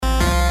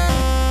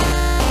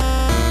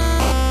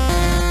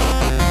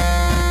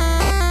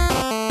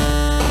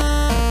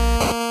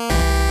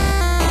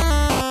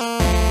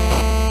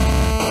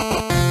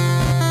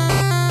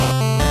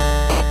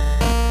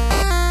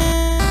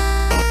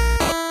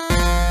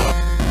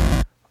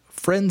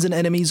Friends and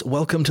enemies,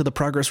 welcome to the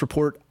Progress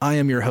Report. I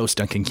am your host,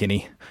 Duncan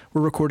Kinney.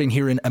 We're recording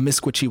here in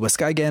Amisquachi,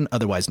 Waskagan,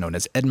 otherwise known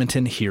as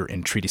Edmonton, here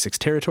in Treaty 6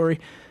 territory.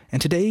 And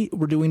today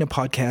we're doing a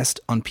podcast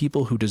on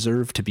people who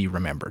deserve to be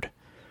remembered.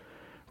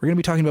 We're going to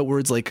be talking about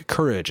words like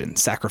courage and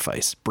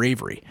sacrifice,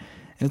 bravery,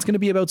 and it's going to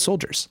be about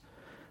soldiers.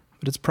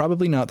 But it's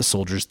probably not the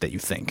soldiers that you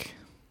think.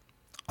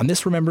 On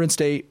this Remembrance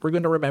Day, we're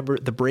going to remember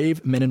the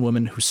brave men and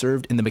women who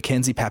served in the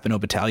Mackenzie-Papineau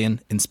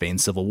Battalion in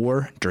Spain's Civil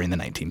War during the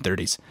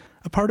 1930s.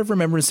 A part of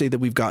Remembrance Day that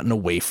we've gotten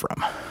away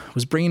from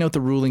was bringing out the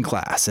ruling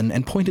class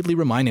and pointedly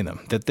reminding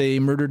them that they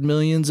murdered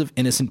millions of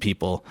innocent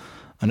people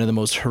under the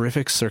most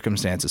horrific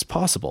circumstances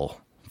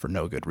possible for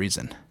no good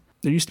reason.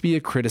 There used to be a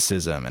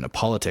criticism and a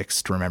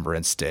politics to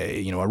Remembrance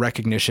Day, a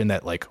recognition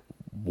that,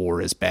 war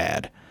is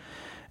bad.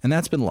 And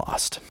that's been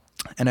lost.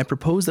 And I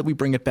propose that we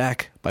bring it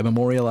back by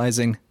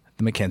memorializing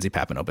the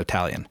Mackenzie-Papineau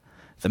Battalion,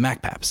 the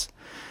MacPaps.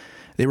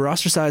 They were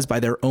ostracized by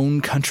their own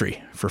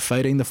country for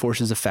fighting the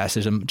forces of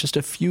fascism just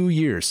a few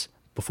years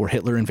before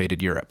Hitler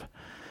invaded Europe.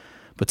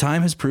 But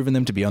time has proven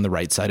them to be on the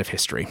right side of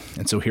history,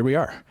 and so here we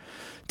are.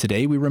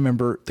 Today we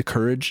remember the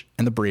courage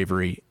and the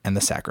bravery and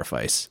the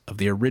sacrifice of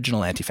the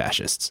original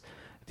anti-fascists,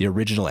 the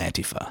original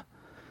Antifa,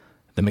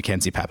 the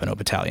Mackenzie-Papineau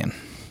Battalion.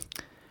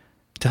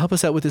 To help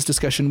us out with this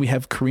discussion, we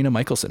have Karina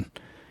Michelson.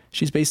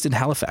 She's based in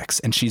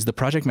Halifax, and she's the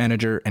project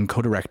manager and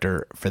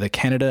co-director for the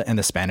Canada and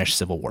the Spanish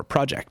Civil War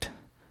Project.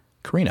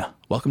 Karina,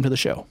 welcome to the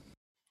show.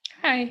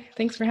 Hi,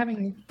 thanks for having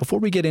me. Before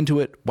we get into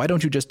it, why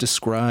don't you just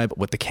describe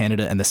what the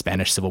Canada and the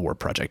Spanish Civil War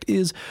Project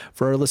is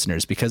for our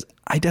listeners? Because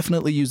I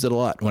definitely used it a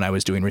lot when I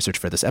was doing research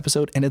for this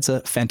episode, and it's a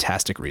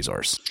fantastic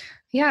resource.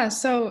 Yeah,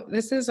 so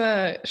this is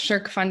a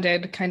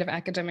SSHRC-funded kind of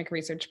academic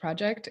research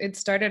project. It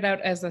started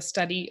out as a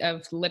study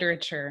of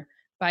literature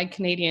by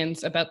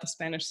Canadians about the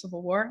Spanish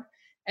Civil War,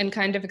 and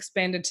kind of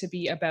expanded to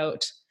be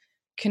about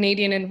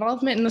Canadian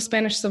involvement in the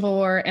Spanish Civil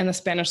War and the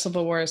Spanish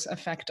Civil War's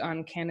effect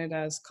on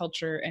Canada's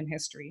culture and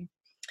history.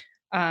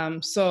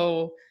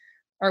 So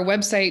our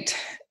website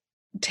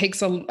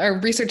our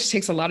research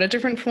takes a lot of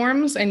different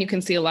forms, and you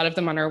can see a lot of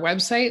them on our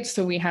website.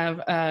 So we have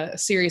a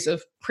series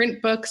of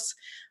print books.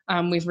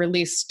 We've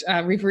re-released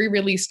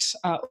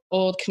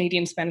old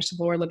Canadian Spanish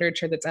Civil War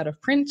literature that's out of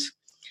print.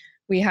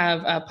 We have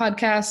a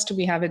podcast.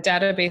 We have a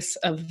database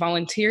of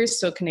volunteers,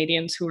 so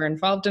Canadians who were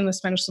involved in the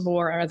Spanish Civil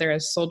War, either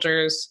as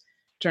soldiers,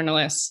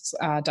 journalists,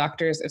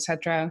 doctors,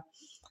 etc.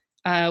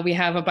 We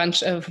have a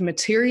bunch of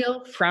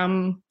material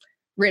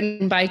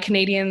written by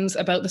Canadians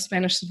about the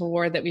Spanish Civil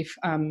War that we've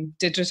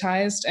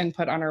digitized and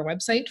put on our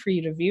website for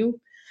you to view.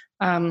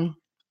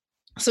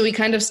 So we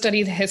kind of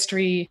study the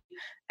history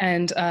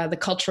and the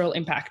cultural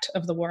impact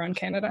of the war on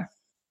Canada.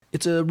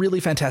 It's a really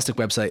fantastic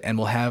website, and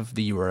we'll have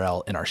the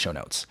URL in our show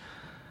notes.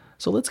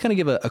 So let's kind of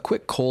give a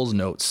quick Coles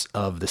Notes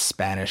of the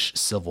Spanish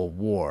Civil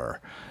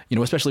War,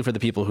 especially for the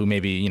people who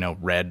maybe,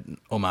 read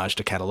Homage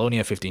to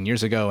Catalonia 15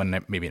 years ago and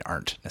maybe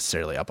aren't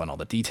necessarily up on all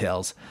the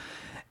details.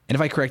 And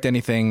if I correct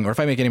anything, or if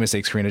I make any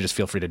mistakes, Karina, just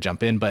feel free to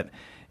jump in. But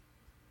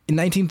in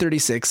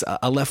 1936,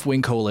 a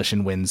left-wing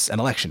coalition wins an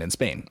election in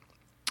Spain.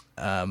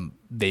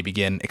 They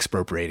begin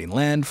expropriating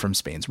land from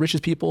Spain's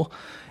richest people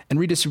and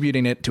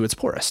redistributing it to its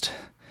poorest.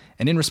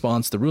 And in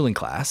response, the ruling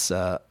class,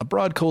 a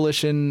broad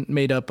coalition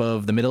made up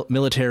of the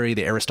military,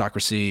 the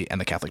aristocracy,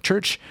 and the Catholic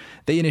Church,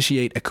 they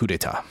initiate a coup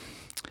d'etat.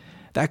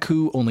 That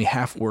coup only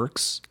half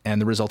works,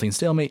 and the resulting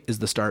stalemate is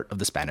the start of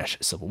the Spanish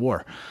Civil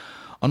War.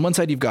 On one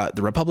side, you've got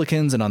the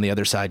Republicans, and on the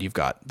other side, you've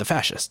got the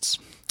fascists.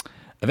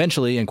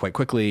 Eventually, and quite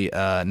quickly,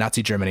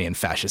 Nazi Germany and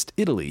fascist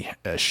Italy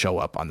show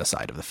up on the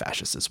side of the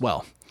fascists as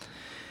well.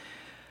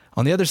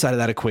 On the other side of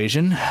that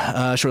equation,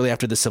 shortly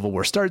after the Civil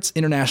War starts,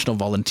 international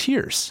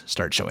volunteers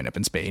start showing up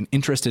in Spain,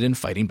 interested in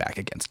fighting back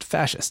against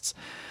fascists.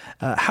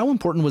 How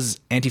important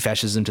was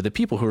anti-fascism to the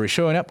people who were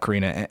showing up,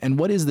 Karina? And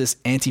what is this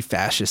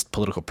anti-fascist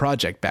political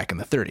project back in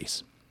the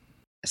 30s?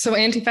 So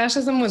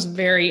anti-fascism was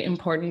very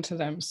important to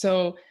them.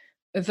 So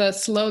the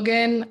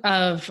slogan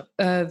of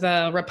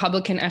the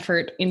Republican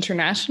effort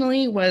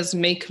internationally was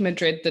 "Make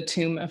Madrid the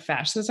Tomb of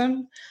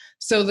Fascism."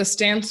 So the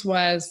stance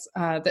was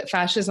that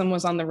fascism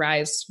was on the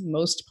rise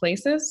most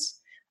places,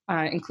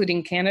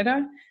 including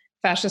Canada,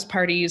 fascist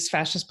parties,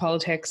 fascist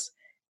politics,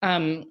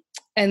 and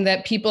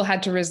that people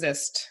had to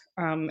resist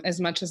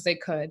as much as they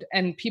could.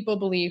 And people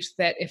believed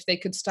that if they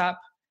could stop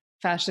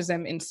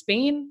fascism in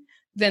Spain,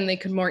 then they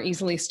could more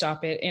easily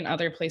stop it in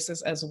other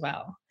places as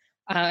well.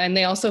 And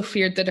they also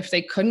feared that if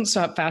they couldn't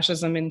stop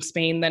fascism in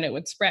Spain, then it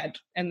would spread.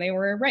 And they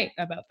were right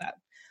about that.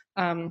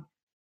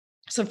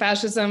 So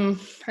fascism,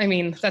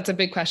 that's a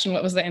big question.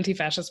 What was the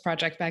anti-fascist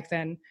project back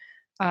then?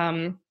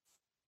 That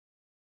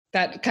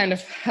kind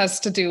of has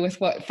to do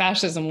with what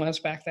fascism was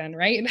back then,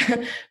 right?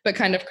 But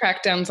kind of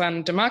crackdowns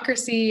on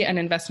democracy and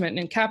investment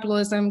in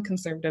capitalism,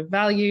 conservative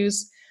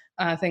values,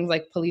 things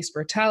like police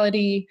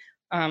brutality.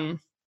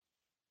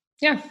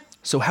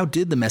 So how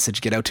did the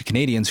message get out to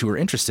Canadians who were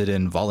interested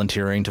in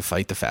volunteering to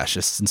fight the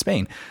fascists in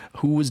Spain?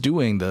 Who was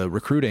doing the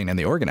recruiting and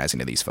the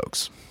organizing of these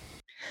folks?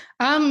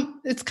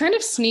 It's kind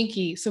of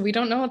sneaky, so we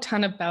don't know a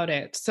ton about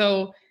it.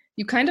 So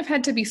you kind of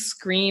had to be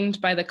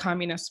screened by the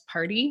Communist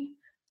Party.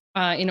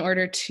 in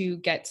order to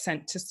get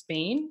sent to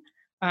Spain.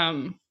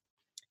 Um,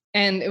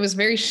 and it was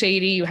very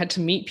shady. You had to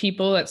meet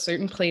people at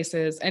certain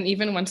places. And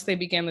even once they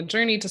began the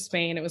journey to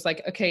Spain, it was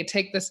like, okay,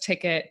 take this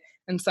ticket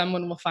and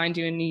someone will find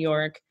you in New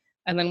York.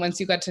 And then once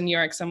you got to New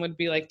York, someone would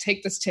be like,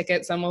 take this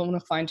ticket, someone will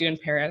find you in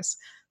Paris.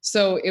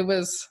 So it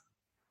was,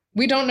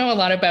 we don't know a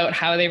lot about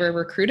how they were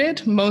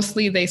recruited.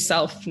 Mostly they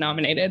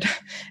self-nominated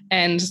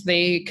and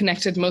they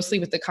connected mostly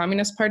with the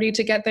Communist Party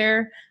to get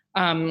there,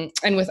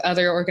 and with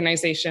other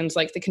organizations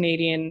like the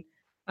Canadian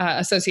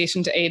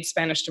Association to Aid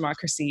Spanish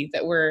Democracy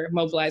that were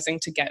mobilizing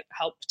to get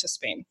help to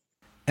Spain.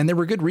 And there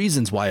were good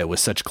reasons why it was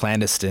such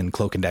clandestine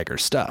cloak and dagger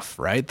stuff,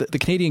 right? The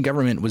Canadian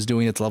government was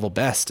doing its level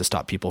best to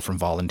stop people from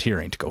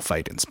volunteering to go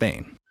fight in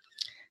Spain.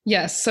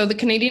 Yes, so the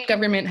Canadian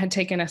government had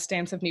taken a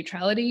stance of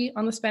neutrality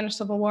on the Spanish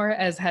Civil War,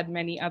 as had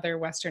many other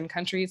Western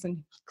countries,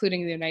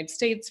 including the United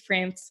States,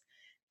 France,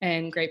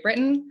 and Great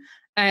Britain.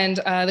 And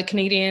the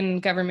Canadian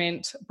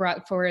government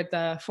brought forward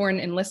the Foreign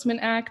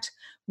Enlistment Act,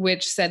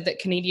 which said that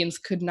Canadians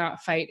could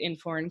not fight in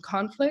foreign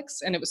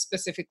conflicts, and it was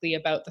specifically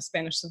about the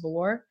Spanish Civil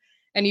War.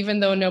 And even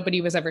though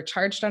nobody was ever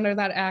charged under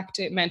that act,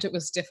 it meant it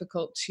was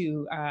difficult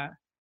to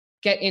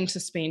get into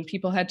Spain.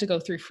 People had to go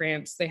through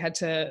France. They had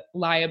to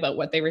lie about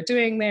what they were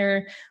doing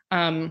there.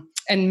 And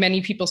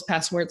many people's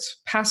passports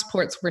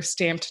were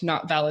stamped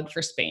not valid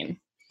for Spain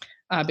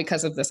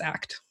because of this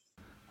act.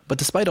 But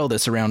despite all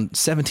this, around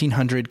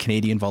 1,700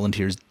 Canadian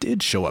volunteers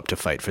did show up to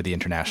fight for the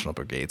international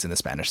brigades in the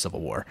Spanish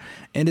Civil War.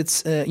 And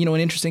it's, an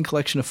interesting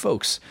collection of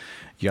folks.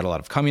 You got a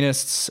lot of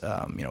communists,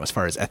 as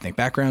far as ethnic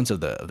backgrounds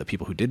of the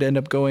people who did end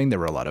up going. There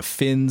were a lot of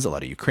Finns, a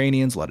lot of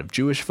Ukrainians, a lot of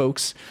Jewish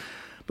folks.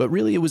 But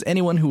really, it was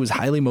anyone who was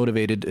highly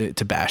motivated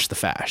to bash the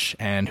fash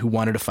and who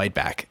wanted to fight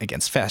back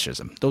against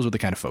fascism. Those were the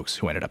kind of folks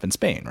who ended up in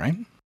Spain, right?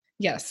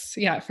 Yes,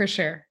 yeah, for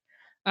sure.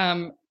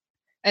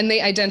 And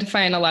they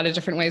identify in a lot of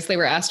different ways. They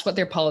were asked what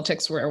their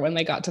politics were when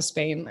they got to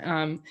Spain.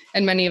 And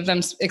many of them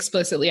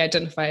explicitly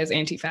identify as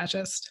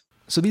anti-fascist.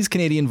 So these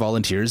Canadian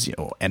volunteers,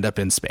 end up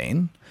in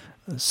Spain.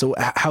 So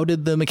how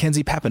did the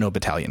Mackenzie Papineau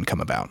Battalion come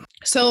about?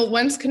 So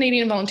once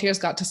Canadian volunteers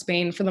got to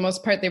Spain, for the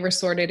most part, they were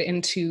sorted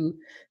into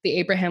the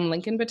Abraham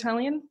Lincoln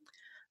Battalion.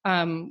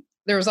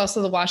 There was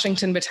also the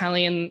Washington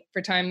Battalion.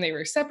 For time, they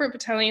were separate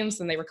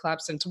battalions, and they were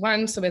collapsed into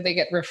one, so they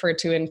get referred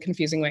to in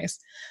confusing ways.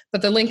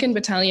 But the Lincoln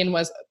Battalion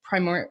was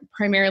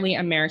primarily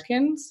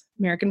American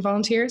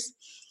volunteers,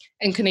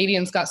 and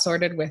Canadians got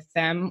sorted with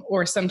them,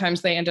 or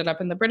sometimes they ended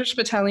up in the British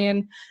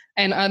Battalion,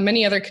 and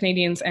many other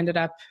Canadians ended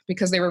up,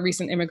 because they were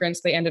recent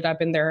immigrants, they ended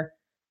up in their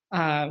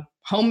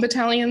home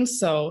battalions,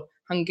 so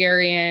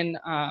Hungarian,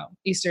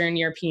 Eastern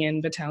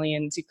European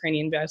battalions,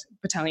 Ukrainian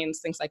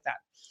battalions, things like that.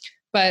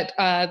 But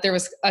there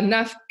was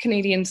enough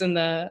Canadians in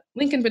the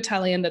Lincoln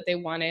Battalion that they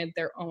wanted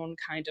their own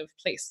kind of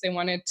place. They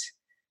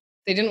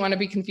didn't want to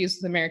be confused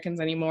with Americans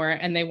anymore,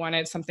 and they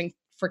wanted something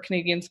for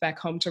Canadians back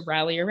home to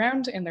rally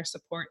around in their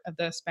support of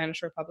the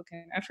Spanish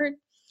Republican effort.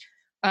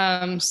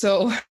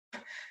 So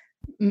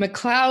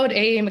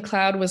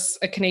McLeod was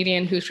a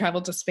Canadian who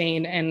traveled to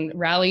Spain and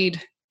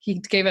rallied. He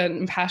gave an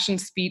impassioned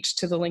speech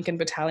to the Lincoln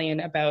Battalion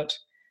about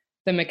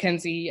the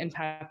Mackenzie and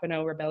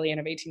Papineau Rebellion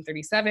of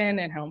 1837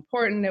 and how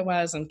important it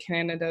was and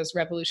Canada's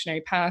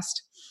revolutionary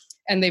past.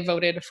 And they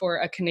voted for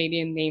a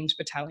Canadian named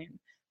battalion.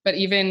 But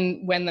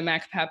even when the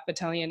MacPap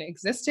Battalion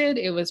existed,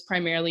 it was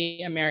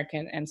primarily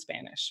American and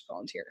Spanish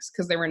volunteers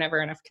because there were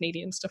never enough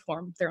Canadians to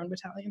form their own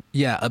battalion.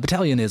 Yeah, a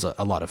battalion is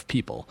a lot of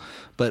people.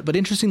 But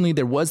interestingly,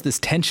 there was this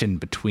tension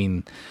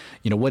between,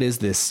 what is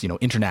this,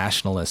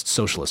 internationalist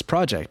socialist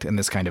project and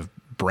this kind of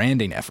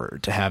branding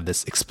effort to have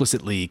this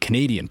explicitly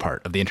Canadian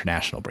part of the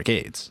international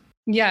brigades.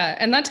 Yeah,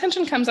 and that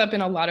tension comes up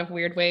in a lot of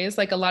weird ways.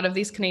 Like a lot of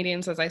these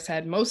Canadians, as I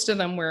said, most of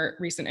them were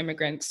recent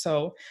immigrants,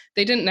 so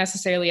they didn't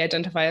necessarily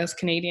identify as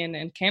Canadian,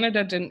 and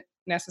Canada didn't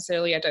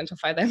necessarily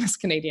identify them as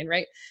Canadian,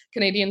 right?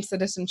 Canadian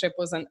citizenship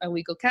wasn't a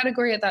legal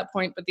category at that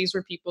point, but these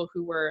were people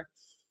who were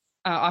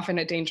often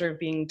at danger of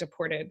being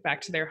deported back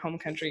to their home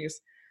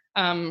countries.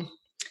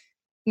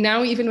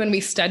 Now, even when we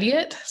study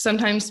it,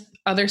 sometimes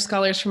other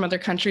scholars from other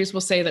countries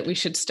will say that we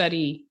should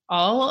study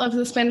all of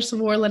the Spanish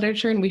Civil War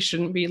literature and we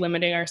shouldn't be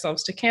limiting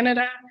ourselves to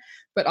Canada,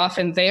 but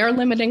often they are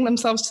limiting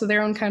themselves to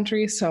their own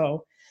country.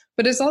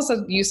 But it's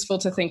also useful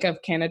to think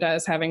of Canada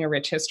as having a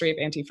rich history of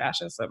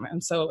anti-fascism.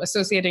 And so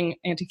associating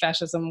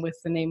anti-fascism with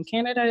the name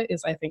Canada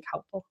is, I think,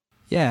 helpful.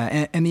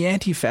 Yeah, and the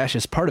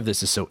anti-fascist part of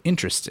this is so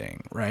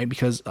interesting, right?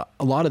 Because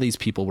a lot of these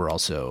people were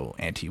also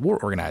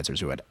anti-war organizers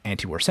who had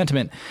anti-war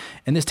sentiment.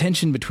 And this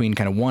tension between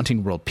kind of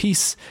wanting world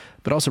peace,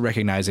 but also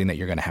recognizing that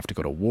you're going to have to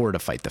go to war to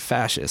fight the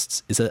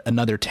fascists is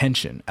another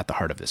tension at the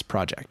heart of this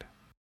project.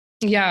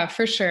 Yeah,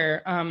 for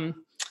sure.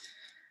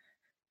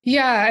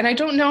 Yeah, and I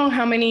don't know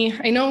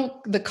I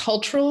know the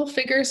cultural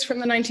figures from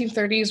the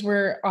 1930s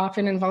were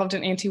often involved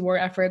in anti-war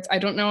efforts. I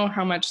don't know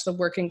how much the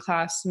working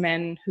class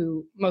men,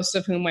 most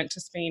of whom went to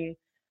Spain,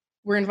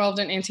 were involved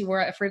in anti-war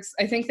efforts.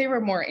 I think they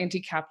were more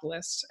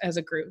anti-capitalist as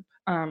a group.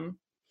 And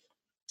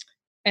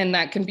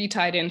that can be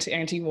tied into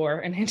anti-war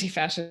and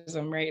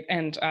anti-fascism, right?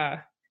 And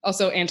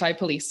also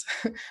anti-police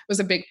was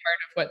a big part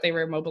of what they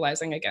were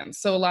mobilizing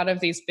against. So a lot of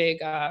these big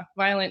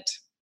violent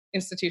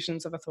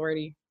institutions of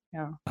authority.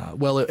 Yeah.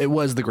 Well, it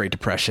was the Great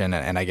Depression,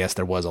 and I guess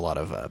there was a lot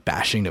of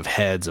bashing of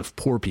heads of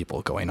poor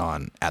people going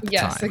on at the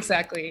time. Yes,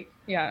 exactly.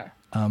 Yeah.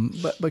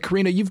 But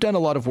Karina, you've done a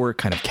lot of work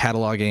kind of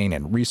cataloging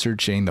and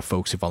researching the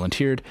folks who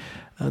volunteered.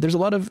 There's a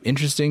lot of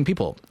interesting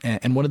people.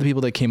 And one of the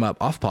people that came up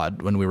off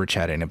pod when we were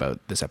chatting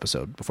about this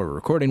episode before we were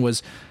recording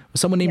was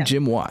someone named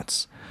Jim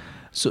Watts.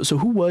 So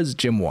who was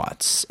Jim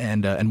Watts,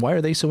 and why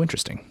are they so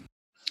interesting?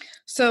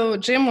 So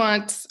Jim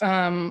Watts,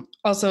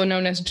 also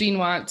known as Jean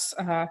Watts,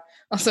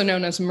 also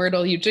known as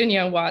Myrtle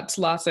Eugenia Watts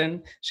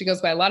Lawson. She goes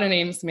by a lot of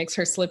names, makes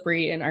her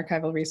slippery in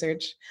archival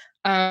research.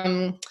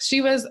 She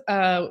was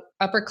a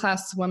upper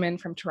class woman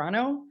from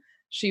Toronto.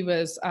 She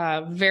was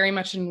very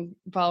much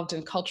involved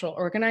in cultural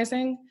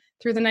organizing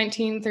through the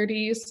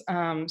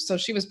 1930s. So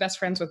she was best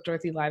friends with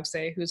Dorothy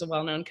Livesey, who's a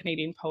well-known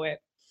Canadian poet.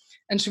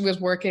 And she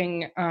was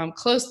working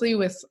closely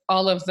with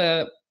all of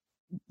the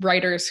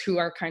writers who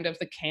are kind of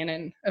the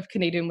canon of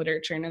Canadian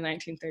literature in the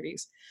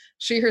 1930s.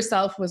 She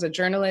herself was a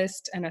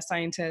journalist and a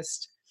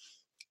scientist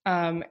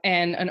and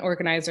an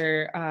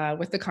organizer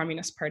with the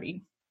Communist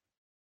Party.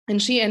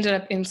 And she ended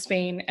up in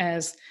Spain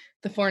as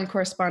the foreign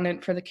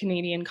correspondent for the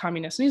Canadian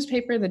communist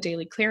newspaper, the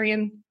Daily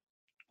Clarion.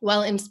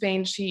 While in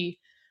Spain, she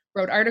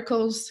wrote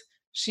articles.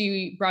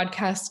 She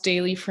broadcast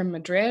daily from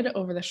Madrid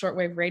over the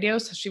shortwave radio.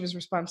 So she was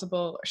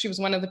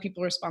one of the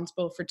people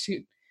responsible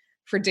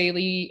for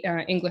daily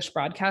English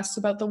broadcasts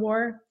about the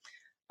war.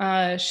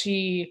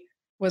 She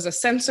was a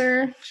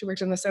censor. She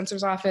worked in the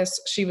censor's office.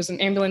 She was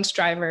an ambulance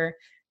driver,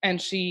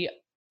 and she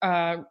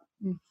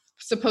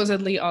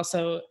supposedly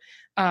also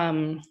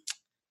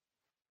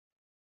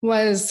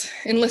was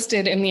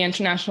enlisted in the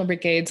International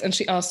Brigades, and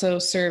she also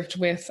served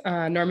with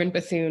Norman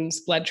Bethune's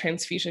Blood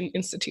Transfusion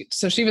Institute.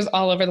 So she was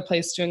all over the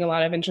place doing a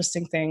lot of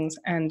interesting things,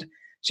 and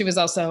she was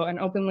also an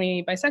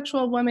openly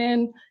bisexual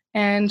woman,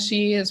 and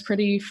she is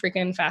pretty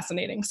freaking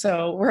fascinating.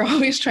 So we're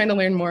always trying to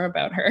learn more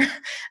about her,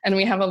 and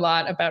we have a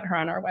lot about her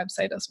on our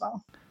website as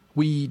well.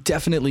 We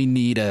definitely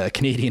need a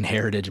Canadian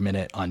Heritage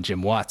Minute on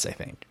Jim Watts, I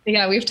think.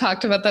 Yeah, we've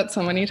talked about that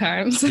so many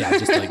times. Yeah,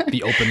 just like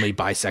the openly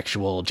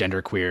bisexual,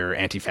 genderqueer,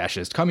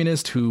 anti-fascist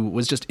communist who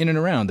was just in and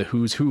around the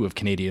who's who of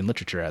Canadian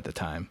literature at the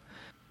time.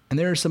 And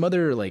there are some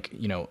other,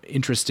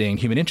 interesting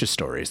human interest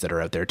stories that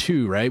are out there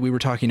too, right? We were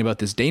talking about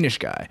this Danish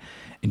guy,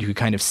 and you could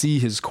kind of see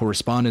his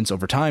correspondence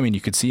over time, and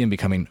you could see him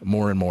becoming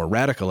more and more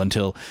radical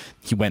until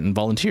he went and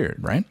volunteered,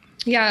 right?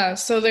 Yeah,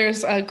 so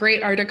there's a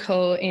great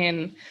article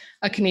in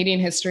a Canadian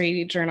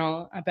history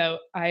journal about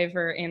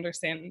Ivor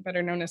Anderson,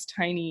 better known as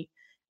Tiny,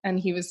 and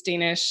he was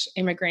Danish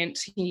immigrant.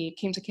 He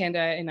came to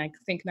Canada in, I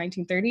think,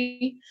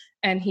 1930,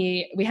 and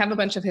we have a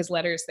bunch of his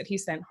letters that he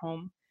sent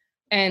home,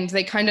 and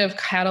they kind of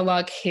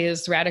catalog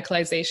his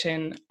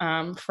radicalization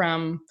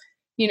from,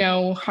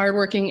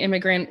 hardworking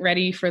immigrant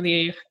ready for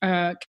the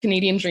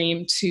Canadian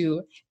dream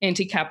to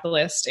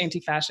anti-capitalist,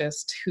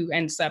 anti-fascist who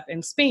ends up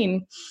in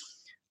Spain.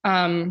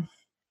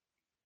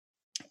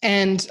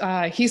 And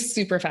he's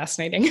super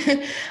fascinating,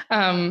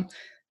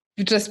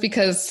 just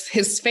because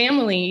his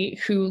family,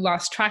 who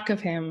lost track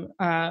of him,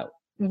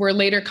 were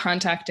later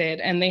contacted,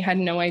 and they had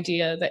no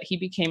idea that he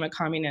became a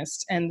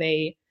communist, and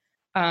they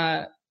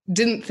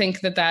didn't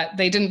think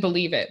they didn't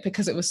believe it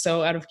because it was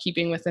so out of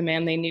keeping with the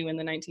man they knew in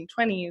the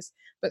 1920s.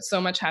 But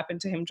so much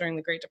happened to him during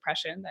the Great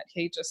Depression that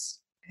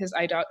his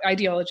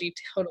ideology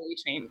totally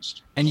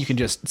changed. And you can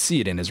just see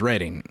it in his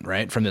writing,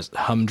 right? From this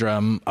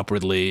humdrum,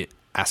 upwardly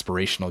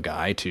aspirational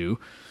guy to,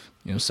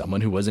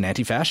 someone who was an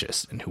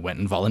anti-fascist and who went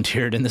and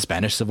volunteered in the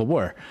Spanish Civil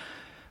War.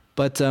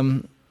 But,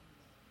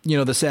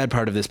 the sad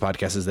part of this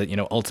podcast is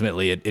that,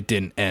 ultimately it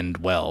didn't end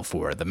well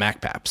for the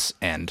MacPaps,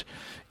 and,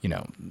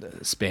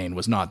 Spain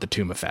was not the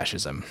tomb of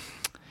fascism.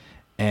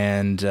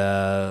 And,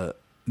 the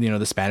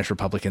Spanish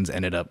Republicans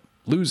ended up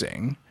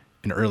losing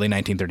in early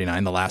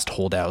 1939. The last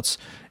holdouts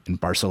in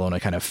Barcelona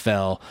kind of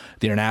fell.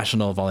 The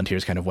International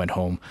Volunteers kind of went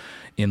home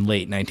in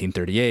late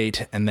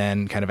 1938. And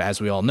then, kind of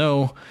as we all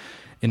know,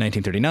 in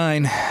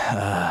 1939,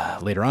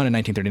 later on in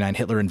 1939,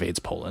 Hitler invades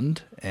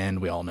Poland,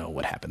 and we all know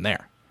what happened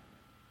there.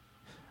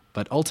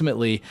 But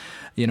ultimately,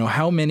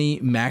 how many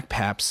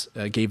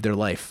MacPaps gave their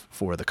life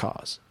for the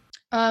cause?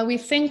 We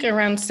think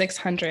around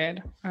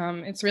 600.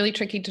 It's really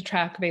tricky to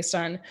track based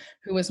on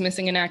who was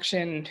missing in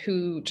action,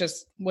 who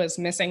just was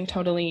missing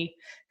totally,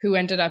 who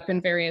ended up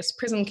in various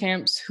prison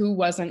camps, who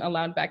wasn't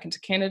allowed back into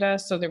Canada.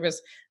 So there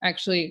was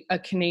actually a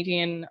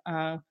Canadian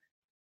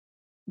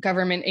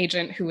government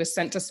agent who was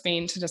sent to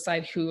Spain to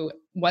decide who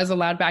was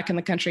allowed back in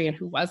the country and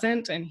who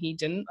wasn't, and he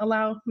didn't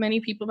allow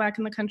many people back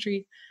in the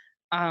country.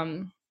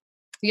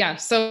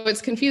 So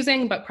it's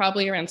confusing, but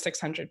probably around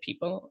 600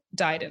 people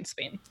died in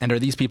Spain. And are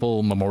these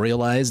people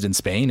memorialized in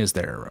Spain? Is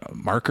there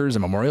markers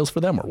and memorials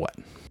for them, or what?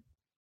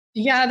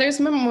 Yeah, there's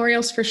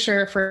memorials for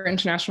sure for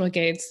international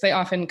brigades. They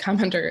often come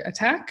under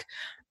attack.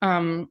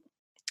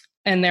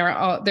 And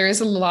there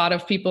is a lot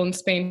of people in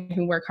Spain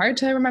who work hard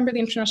to remember the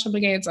international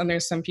brigades, and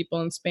there's some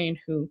people in Spain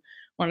who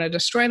want to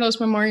destroy those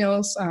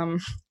memorials.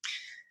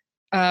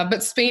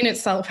 But Spain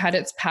itself had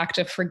its pact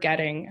of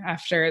forgetting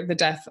after the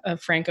death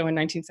of Franco in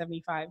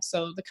 1975.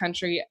 So the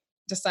country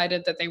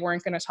decided that they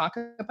weren't going to talk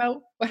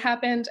about what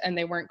happened, and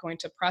they weren't going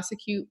to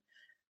prosecute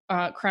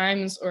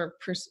crimes or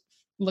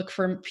look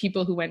for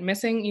people who went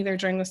missing either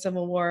during the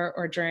Civil War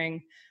or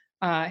during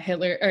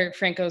Hitler or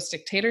Franco's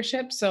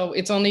dictatorship. So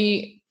it's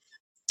only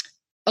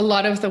a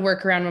lot of the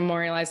work around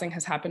memorializing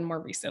has happened more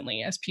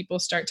recently as people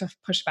start to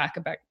push back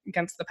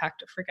against the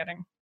pact of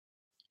forgetting.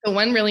 The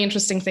one really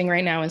interesting thing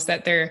right now is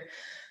that they're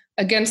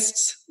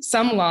against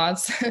some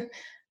laws.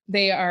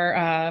 They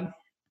are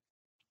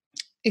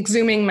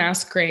exhuming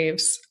mass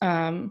graves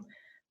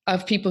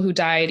of people who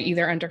died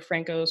either under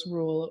Franco's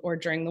rule or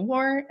during the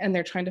war, and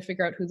they're trying to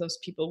figure out who those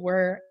people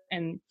were.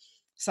 And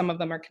some of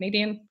them are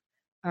Canadian,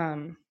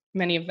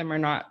 many of them are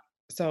not.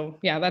 So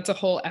yeah, that's a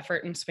whole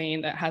effort in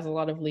Spain that has a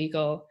lot of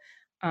legal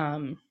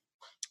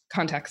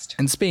context.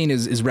 And Spain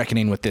is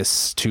reckoning with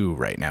this too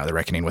right now. They're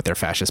reckoning with their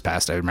fascist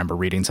past. I remember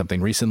reading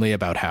something recently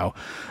about how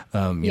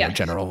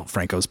General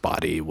Franco's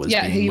body was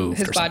being moved.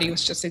 His body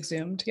was just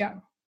exhumed. Yeah.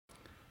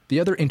 The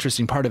other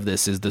interesting part of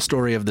this is the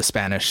story of the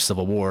Spanish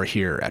Civil War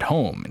here at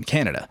home in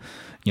Canada.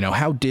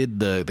 How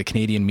did the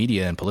Canadian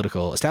media and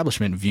political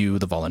establishment view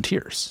the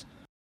volunteers?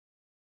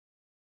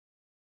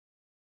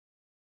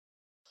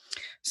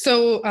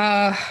 So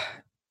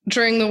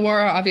during the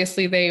war,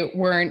 obviously they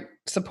weren't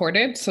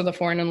supported. So the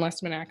Foreign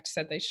Enlistment Act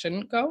said they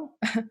shouldn't go.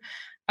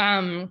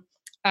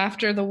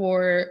 After the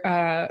war,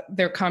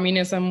 their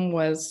communism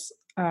was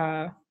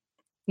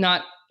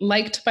not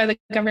liked by the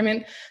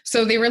government.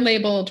 So they were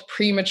labeled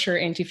premature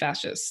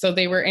anti-fascists. So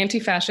they were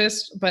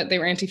anti-fascist, but they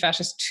were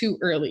anti-fascist too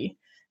early.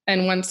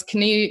 And once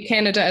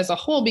Canada as a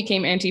whole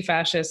became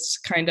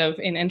anti-fascist, kind of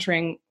in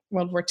entering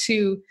World War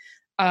II,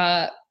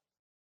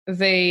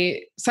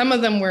 some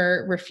of them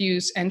were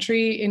refused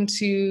entry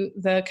into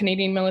the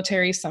Canadian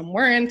military, some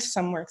weren't,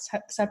 some were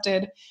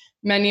accepted.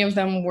 Many of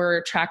them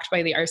were tracked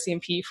by the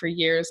RCMP for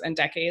years and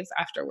decades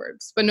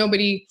afterwards. But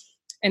nobody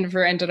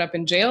ever ended up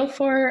in jail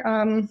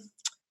for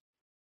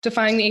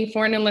defying the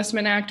Foreign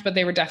Enlistment Act, but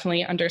they were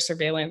definitely under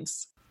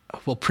surveillance.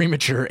 Well,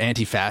 premature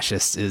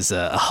anti-fascist is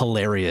a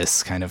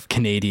hilarious kind of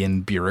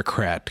Canadian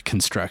bureaucrat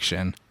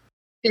construction.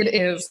 It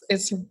is.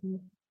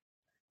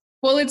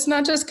 Well, it's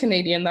not just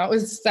Canadian. That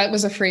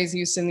was a phrase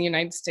used in the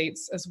United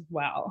States as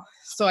well.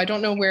 So I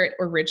don't know where it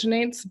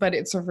originates, but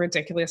it's a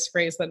ridiculous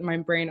phrase that my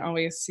brain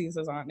always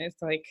seizes on.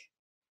 It's like,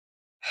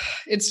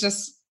 it's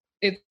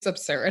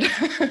absurd.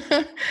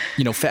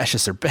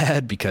 Fascists are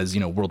bad because,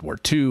 World War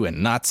II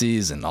and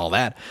Nazis and all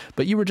that.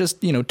 But you were just,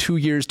 2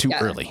 years too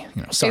early.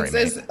 Sorry, it's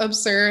as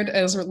absurd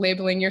as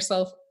labeling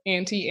yourself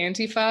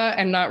anti-Antifa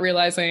and not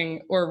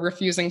realizing or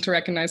refusing to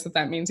recognize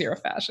that means you're a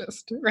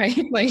fascist,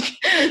 right? Like,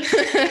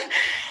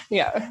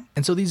 yeah.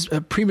 And so these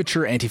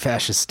premature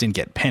anti-fascists didn't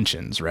get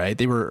pensions, right?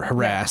 They were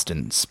harassed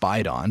and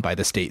spied on by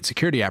the state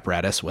security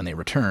apparatus when they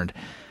returned.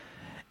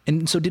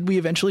 And so did we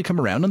eventually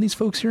come around on these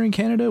folks here in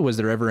Canada? Was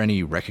there ever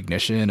any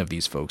recognition of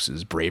these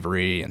folks'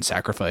 bravery and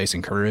sacrifice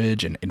and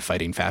courage in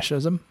fighting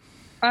fascism?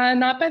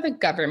 Not by the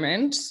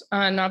government,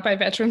 not by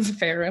Veterans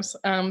Affairs.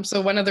 So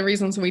one of the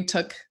reasons we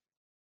took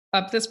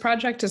up this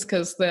project is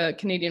because the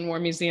Canadian War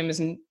Museum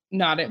is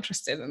not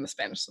interested in the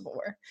Spanish Civil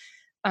War.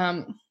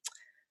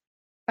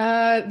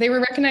 They were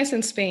recognized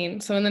in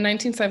Spain. So in the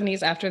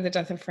 1970s, after the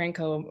death of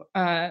Franco,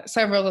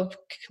 several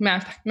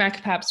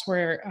MACPAPs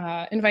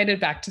were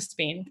invited back to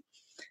Spain.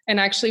 And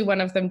actually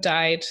one of them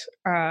died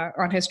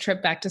on his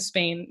trip back to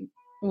Spain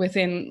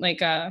within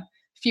like a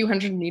few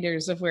hundred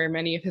meters of where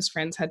many of his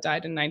friends had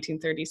died in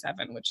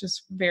 1937, which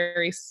is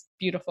very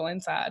beautiful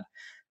and sad.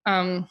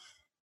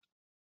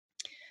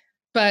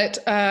 But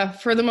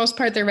for the most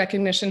part, their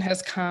recognition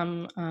has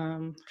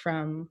come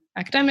from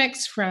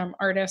academics, from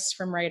artists,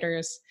 from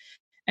writers,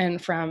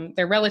 and from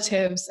their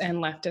relatives and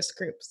leftist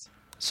groups.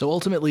 So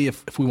ultimately,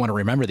 if we want to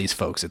remember these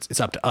folks,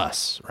 it's up to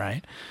us,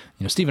 right?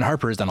 Stephen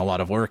Harper has done a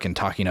lot of work in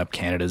talking up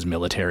Canada's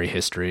military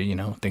history,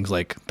 things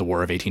like the War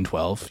of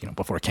 1812,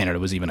 before Canada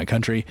was even a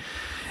country,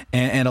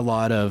 and a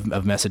lot of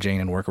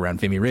messaging and work around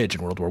Vimy Ridge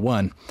in World War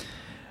I.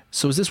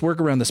 So is this work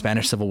around the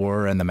Spanish Civil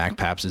War and the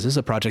MACPAPs, is this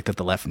a project that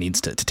the left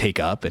needs to take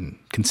up and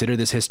consider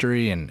this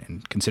history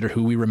and consider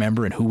who we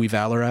remember and who we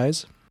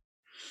valorize?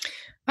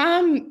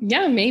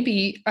 Yeah,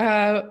 maybe.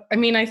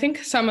 I think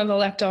some of the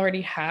left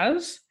already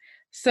has.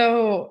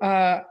 So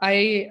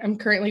I am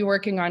currently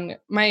working on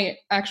my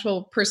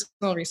actual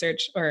personal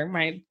research, or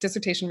my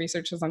dissertation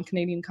research is on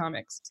Canadian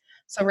comics.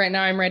 So right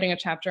now I'm writing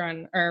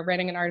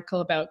writing an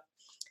article about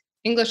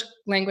English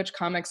language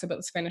comics about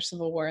the Spanish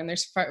Civil War. And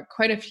there's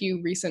quite a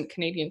few recent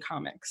Canadian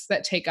comics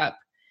that take up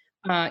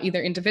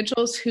either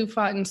individuals who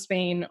fought in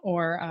Spain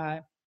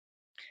or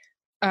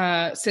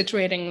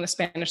situating the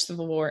Spanish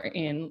Civil War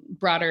in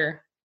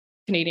broader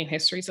Canadian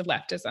histories of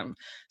leftism.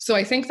 So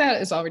I think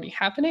that is already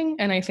happening,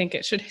 and I think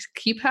it should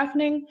keep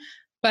happening.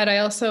 But I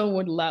also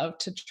would love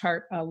to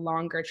chart a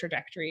longer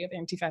trajectory of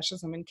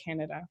anti-fascism in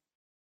Canada,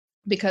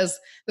 because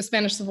the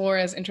Spanish Civil War,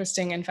 as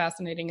interesting and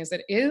fascinating as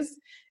it is,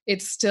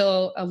 it's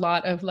still a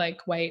lot of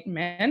like white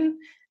men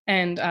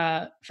And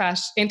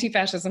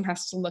anti-fascism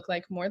has to look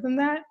like more than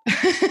that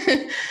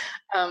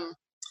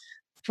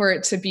for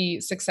it to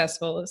be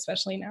successful,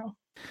 especially now.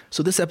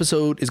 So this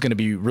episode is going to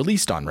be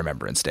released on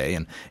Remembrance Day.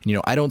 And,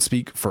 I don't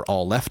speak for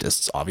all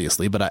leftists,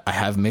 obviously, but I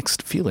have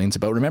mixed feelings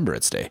about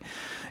Remembrance Day.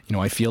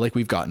 I feel like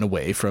we've gotten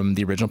away from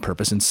the original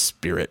purpose and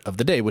spirit of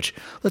the day, which,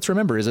 let's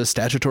remember, is a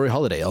statutory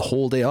holiday, a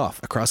whole day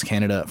off across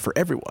Canada for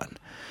everyone.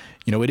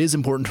 It is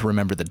important to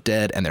remember the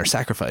dead and their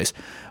sacrifice,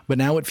 but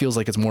now it feels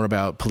like it's more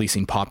about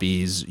policing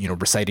poppies,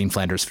 reciting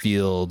Flanders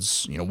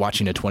Fields,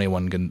 watching a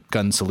 21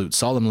 gun salute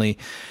solemnly,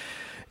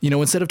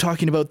 instead of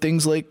talking about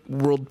things like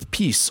world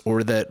peace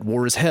or that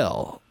war is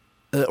hell,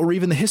 or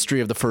even the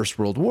history of the First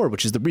World War,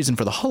 which is the reason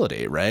for the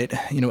holiday, right?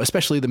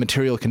 Especially the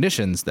material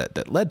conditions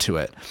that led to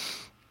it.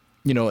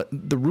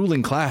 The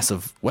ruling class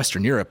of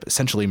Western Europe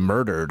essentially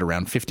murdered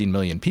around 15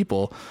 million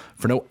people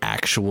for no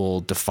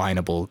actual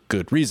definable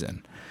good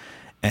reason.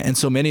 And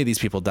so many of these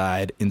people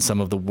died in some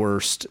of the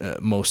worst,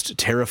 most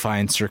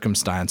terrifying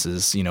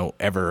circumstances,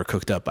 ever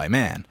cooked up by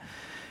man.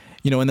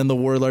 And then the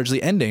war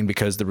largely ending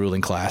because the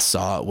ruling class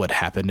saw what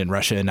happened in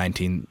Russia in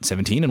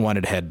 1917 and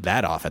wanted to head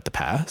that off at the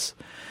pass.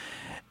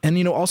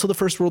 And, also the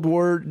First World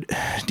War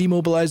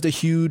demobilized a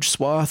huge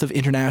swath of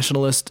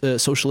internationalist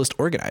socialist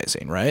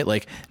organizing, right?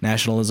 Like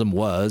nationalism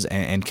was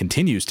and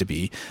continues to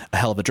be a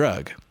hell of a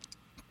drug.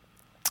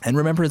 And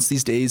Remembrance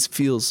these days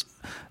feels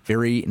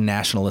very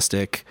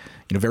nationalistic,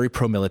 very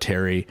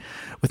pro-military,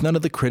 with none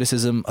of the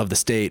criticism of the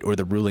state or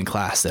the ruling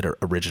class that are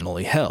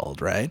originally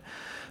held, right?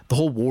 The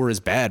whole war is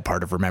bad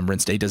part of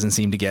Remembrance Day doesn't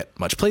seem to get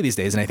much play these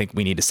days, and I think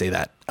we need to say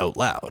that out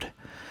loud.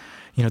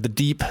 The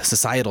deep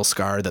societal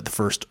scar that the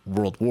First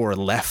World War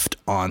left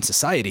on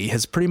society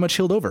has pretty much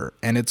healed over,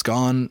 and it's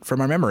gone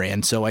from our memory.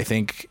 And so I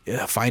think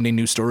finding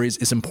new stories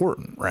is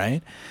important,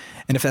 right?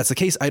 And if that's the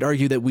case, I'd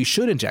argue that we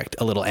should inject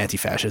a little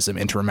anti-fascism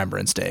into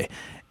Remembrance Day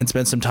and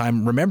spend some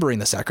time remembering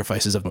the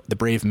sacrifices of the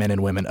brave men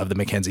and women of the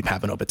Mackenzie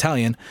Papineau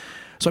Battalion.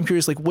 So I'm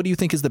curious, what do you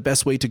think is the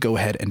best way to go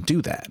ahead and do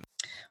that?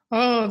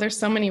 Oh, there's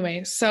so many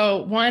ways.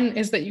 So one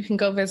is that you can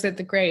go visit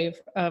the grave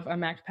of a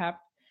MacPap.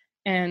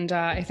 And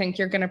I think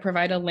you're going to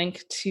provide a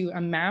link to a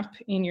map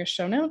in your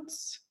show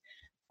notes.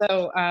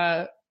 So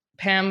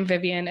Pam,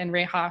 Vivian, and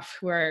Ray Hoff,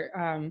 who are,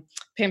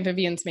 Pam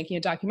Vivian's making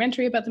a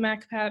documentary about the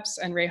MacPaps,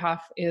 and Ray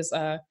Hoff is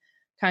a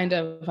kind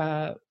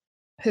of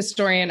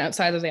historian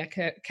outside of the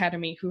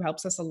academy who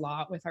helps us a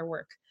lot with our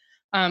work.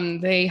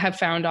 They have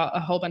found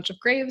a whole bunch of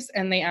graves,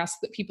 and they ask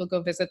that people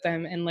go visit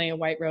them and lay a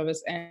white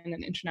rose and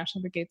an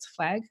International Brigades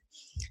flag.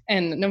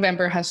 And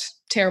November has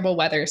terrible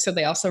weather, so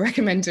they also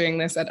recommend doing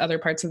this at other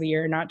parts of the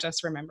year, not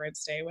just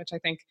Remembrance Day, which I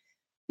think,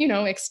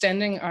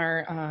 extending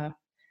our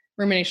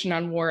rumination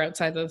on war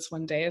outside of this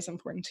one day is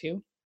important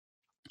too.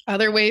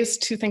 Other ways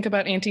to think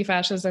about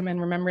anti-fascism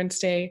and Remembrance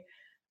Day,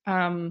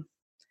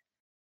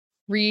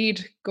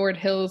 read Gord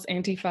Hill's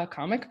Antifa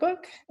comic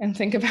book and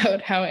think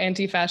about how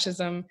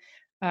anti-fascism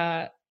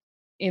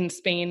in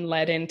Spain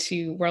led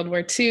into World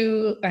War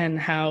II and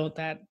how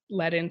that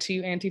led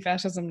into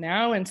anti-fascism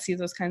now, and see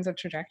those kinds of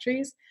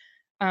trajectories.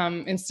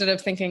 Instead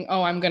of thinking,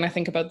 oh, I'm going to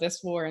think about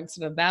this war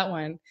instead of that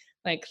one,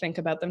 like think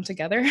about them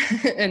together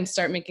and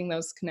start making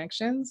those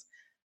connections.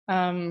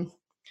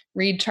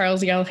 Read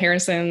Charles Yell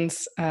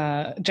Harrison's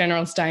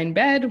Generals Die in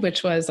Bed,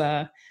 which was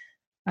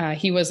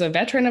he was a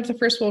veteran of the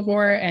First World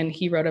War, and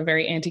he wrote a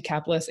very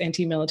anti-capitalist,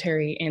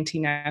 anti-military,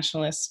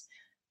 anti-nationalist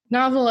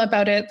novel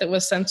about it that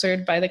was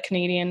censored by the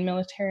Canadian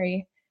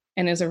military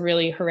and is a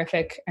really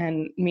horrific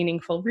and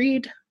meaningful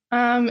read.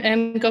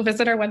 And go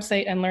visit our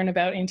website and learn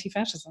about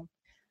anti-fascism.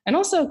 And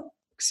also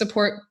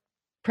support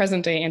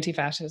present-day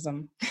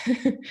anti-fascism.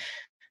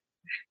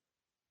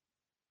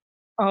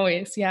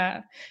 Always,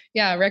 yeah.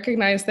 Yeah,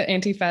 recognize that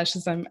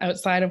anti-fascism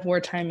outside of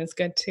wartime is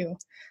good too.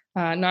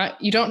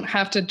 You don't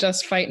have to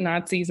just fight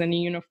Nazis in a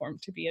uniform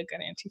to be a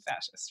good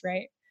anti-fascist,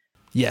 right?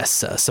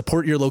 Yes,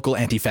 support your local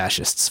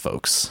anti-fascists,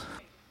 folks.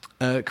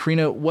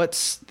 Karina,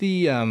 what's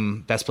the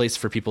best place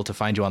for people to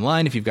find you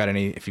online? If you've got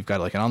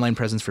like an online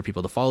presence for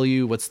people to follow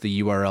you, what's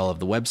the URL of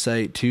the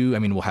website too? I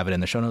mean, we'll have it in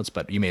the show notes,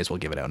 but you may as well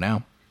give it out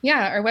now.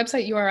 Yeah, our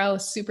website URL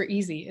is super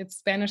easy.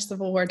 It's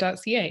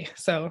SpanishCivilWar.ca.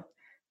 So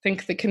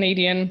think the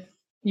Canadian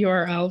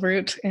URL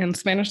route and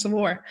Spanish Civil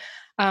War.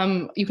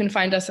 You can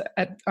find us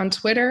on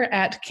Twitter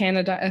at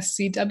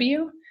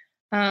CanadaSCW.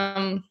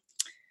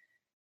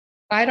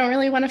 I don't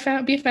really want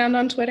to be found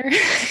on Twitter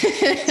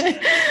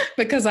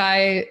because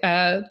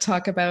I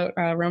talk about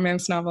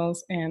romance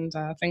novels and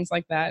things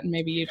like that, and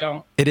maybe you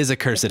don't. It is a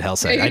cursed hell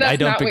site. I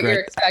don't begrudge. What you're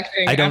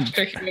expecting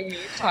after hearing me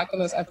talk in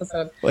this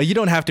episode. Well, you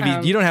don't have to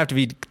be. You don't have to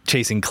be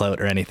chasing clout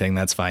or anything.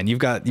 That's fine. You've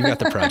got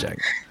the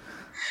project.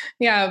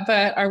 Yeah,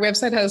 but our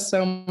website has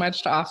so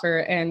much to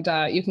offer, and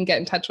you can get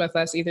in touch with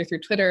us either through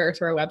Twitter or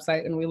through our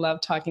website, and we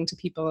love talking to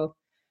people.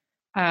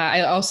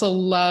 I also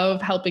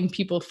love helping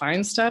people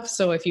find stuff.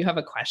 So if you have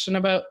a question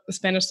about the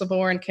Spanish Civil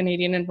War and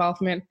Canadian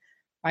involvement,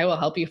 I will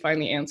help you find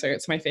the answer.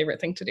 It's my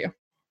favorite thing to do.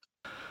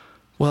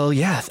 Well,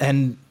 yeah.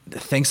 And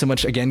thanks so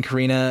much again,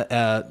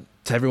 Karina.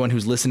 To everyone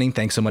who's listening,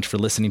 thanks so much for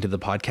listening to the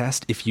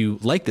podcast. If you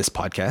like this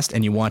podcast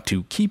and you want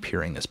to keep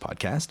hearing this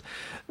podcast,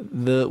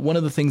 one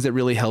of the things that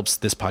really helps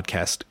this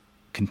podcast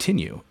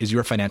continue is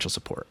your financial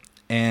support.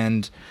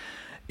 And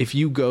if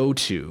you go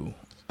to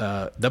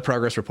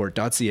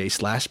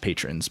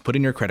theprogressreport.ca/patrons, put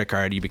in your credit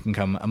card, you can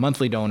become a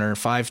monthly donor,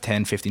 $5,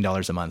 $10,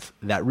 $15 a month.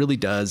 That really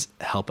does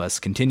help us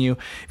continue.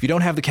 If you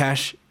don't have the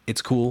cash,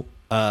 it's cool.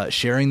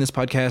 Sharing this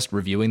podcast,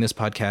 reviewing this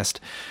podcast,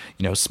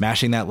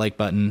 smashing that like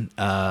button,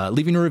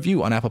 leaving a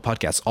review on Apple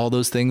Podcasts. All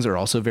those things are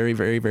also very,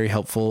 very, very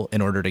helpful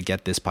in order to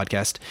get this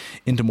podcast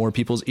into more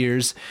people's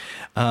ears.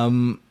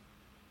 And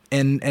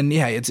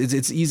yeah,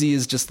 it's easy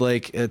as just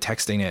like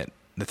texting it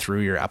through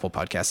your Apple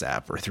Podcasts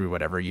app or through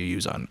whatever you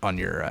use on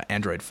your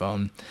Android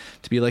phone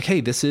to be like, hey,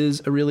 this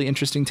is a really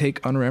interesting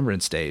take on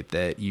Remembrance Day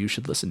that you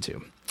should listen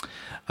to.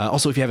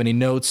 Also, if you have any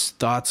notes,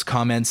 thoughts,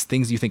 comments,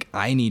 things you think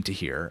I need to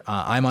hear,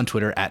 I'm on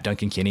Twitter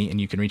 @DuncanKinney,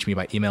 and you can reach me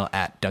by email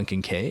at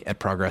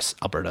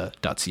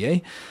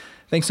duncank@progressalberta.ca.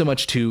 Thanks so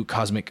much to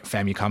Cosmic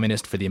Famu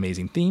Communist for the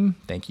amazing theme.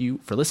 Thank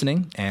you for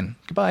listening, and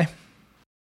goodbye.